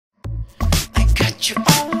got you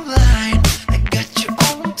online, I got you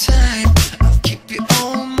on time. I'll keep you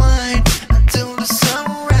on mine until the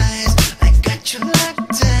sunrise. I got you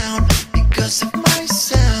locked down because of my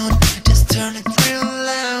sound. Just turn it real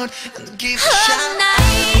loud and give it a shot.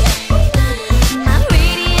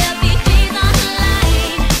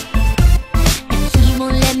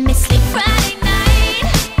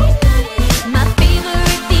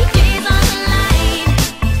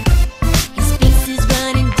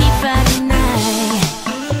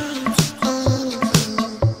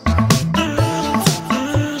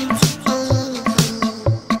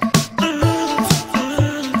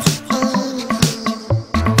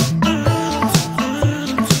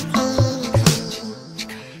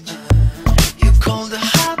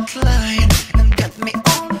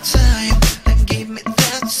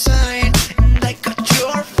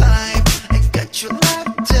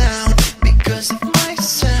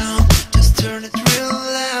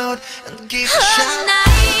 Give it a shot.